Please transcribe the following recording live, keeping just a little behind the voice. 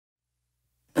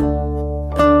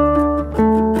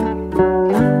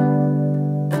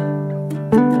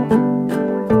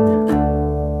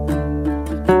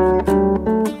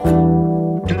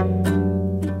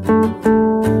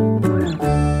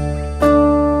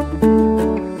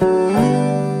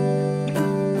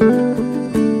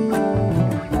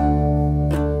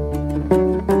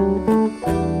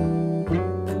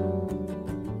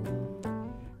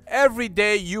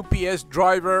day UPS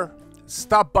driver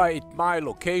stopped by at my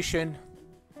location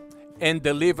and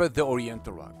delivered the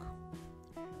Oriental rug.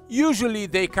 Usually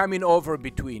they come in over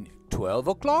between 12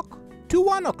 o'clock to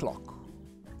 1 o'clock.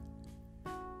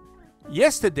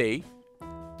 Yesterday,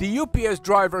 the UPS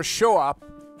driver showed up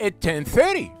at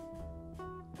 10:30.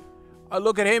 I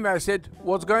look at him and I said,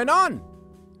 "What's going on?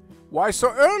 Why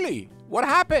so early? What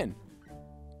happened?"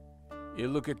 He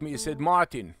looked at me and said,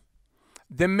 "Martin,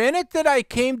 the minute that I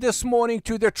came this morning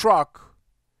to the truck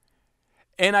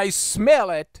and I smell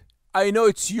it, I know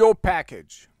it's your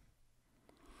package.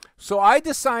 So I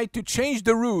decide to change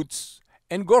the routes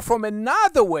and go from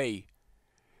another way.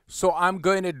 So I'm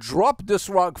going to drop this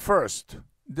rug first,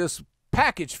 this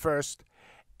package first,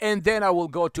 and then I will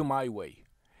go to my way.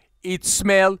 It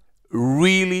smelled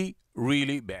really,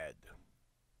 really bad."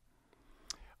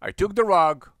 I took the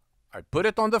rug, I put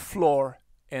it on the floor,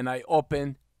 and I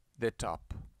opened the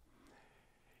top.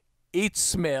 It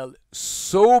smelled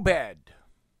so bad.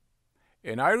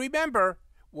 And I remember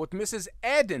what Mrs.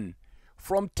 Eden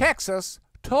from Texas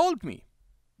told me.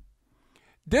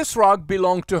 This rug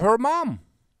belonged to her mom.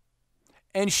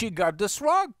 And she got this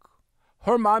rug.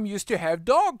 Her mom used to have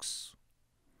dogs.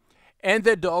 And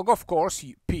the dog, of course,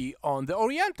 pee on the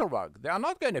Oriental rug. They are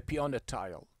not going to pee on the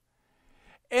tile.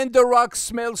 And the rug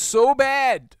smelled so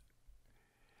bad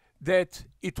that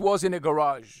it was in a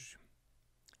garage.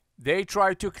 They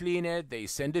tried to clean it. They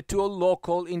sent it to a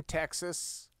local in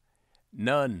Texas.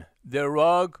 None. The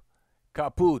rug,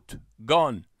 kaput,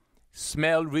 gone.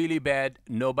 Smelled really bad.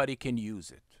 Nobody can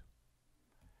use it.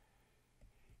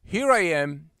 Here I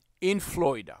am in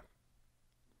Florida.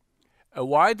 A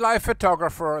wildlife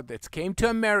photographer that came to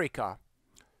America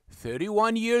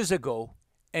 31 years ago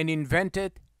and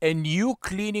invented a new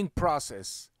cleaning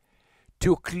process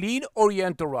to clean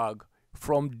Oriental rug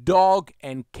from dog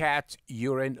and cat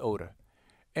urine odor.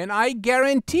 And I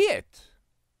guarantee it.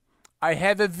 I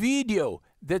have a video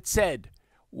that said,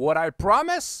 "What I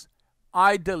promise,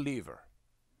 I deliver."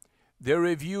 The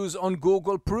reviews on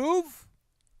Google prove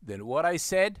that what I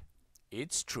said,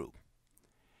 it's true.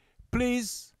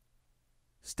 Please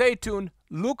stay tuned.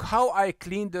 Look how I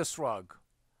cleaned this rug.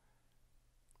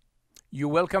 You're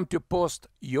welcome to post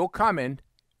your comment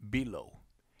below.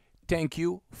 Thank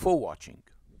you for watching.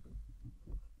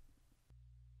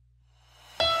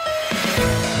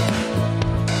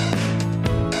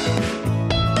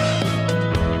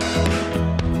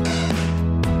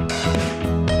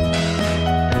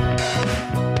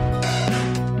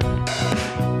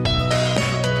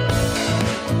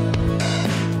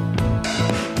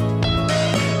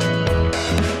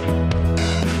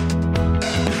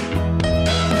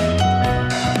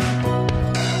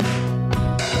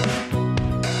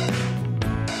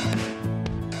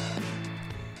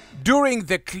 During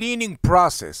the cleaning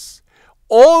process,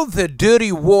 all the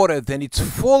dirty water, then it's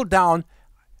fall down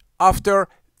after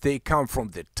they come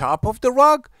from the top of the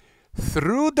rug,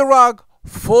 through the rug,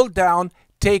 fall down,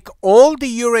 take all the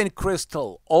urine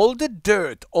crystal, all the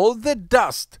dirt, all the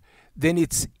dust, then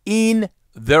it's in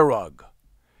the rug.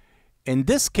 In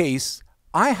this case,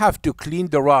 I have to clean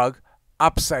the rug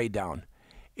upside down.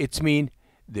 It means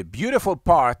the beautiful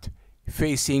part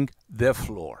facing the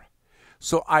floor.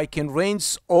 So I can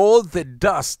rinse all the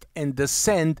dust and the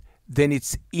sand, then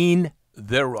it's in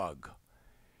the rug.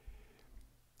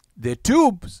 The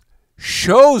tubes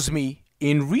shows me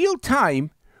in real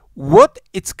time what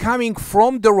it's coming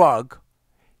from the rug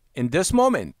in this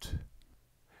moment.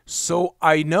 So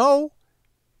I know,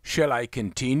 shall I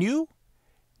continue?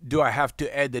 Do I have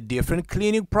to add a different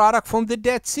cleaning product from the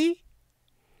Dead Sea?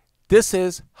 This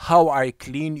is how I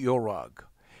clean your rug.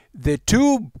 The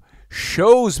tube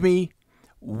shows me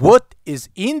what is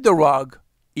in the rug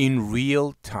in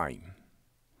real time.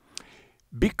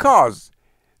 Because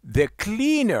the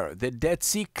cleaner, the Dead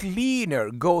Sea cleaner,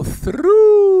 go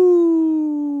through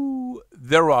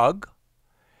the rug,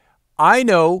 I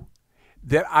know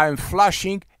that I'm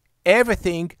flushing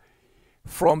everything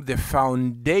from the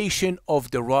foundation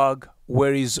of the rug,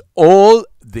 where is all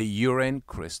the urine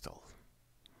crystal.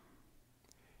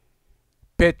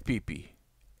 PetPeePee,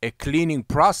 a cleaning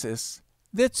process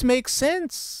that makes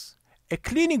sense. A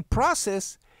cleaning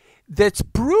process that's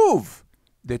proof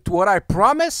that what I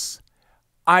promise,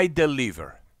 I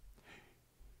deliver.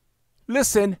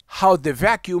 Listen how the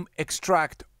vacuum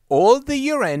extract all the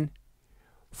urine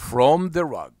from the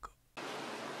rug.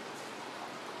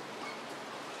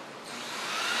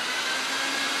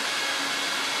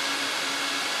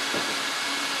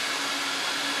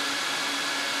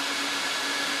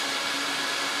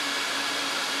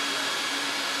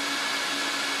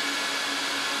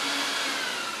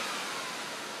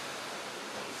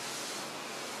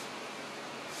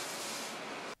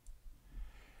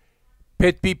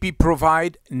 PetPeePee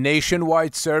provide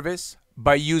nationwide service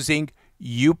by using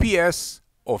UPS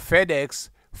or FedEx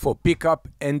for pickup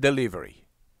and delivery.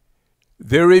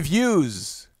 The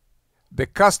reviews, the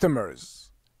customers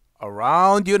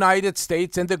around the United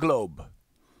States and the globe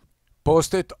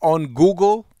posted on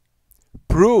Google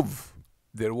prove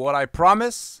that what I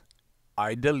promise,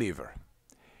 I deliver.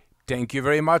 Thank you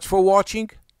very much for watching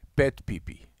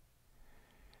PetPeePee.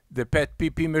 The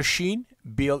PetPeePee machine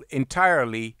built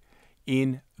entirely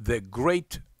in the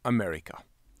Great America.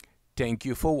 Thank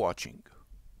you for watching.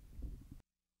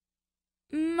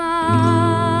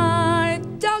 My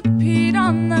dog peed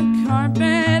on the carpet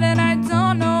and I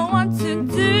don't know what to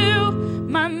do.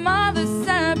 My mother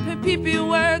said PetPeePee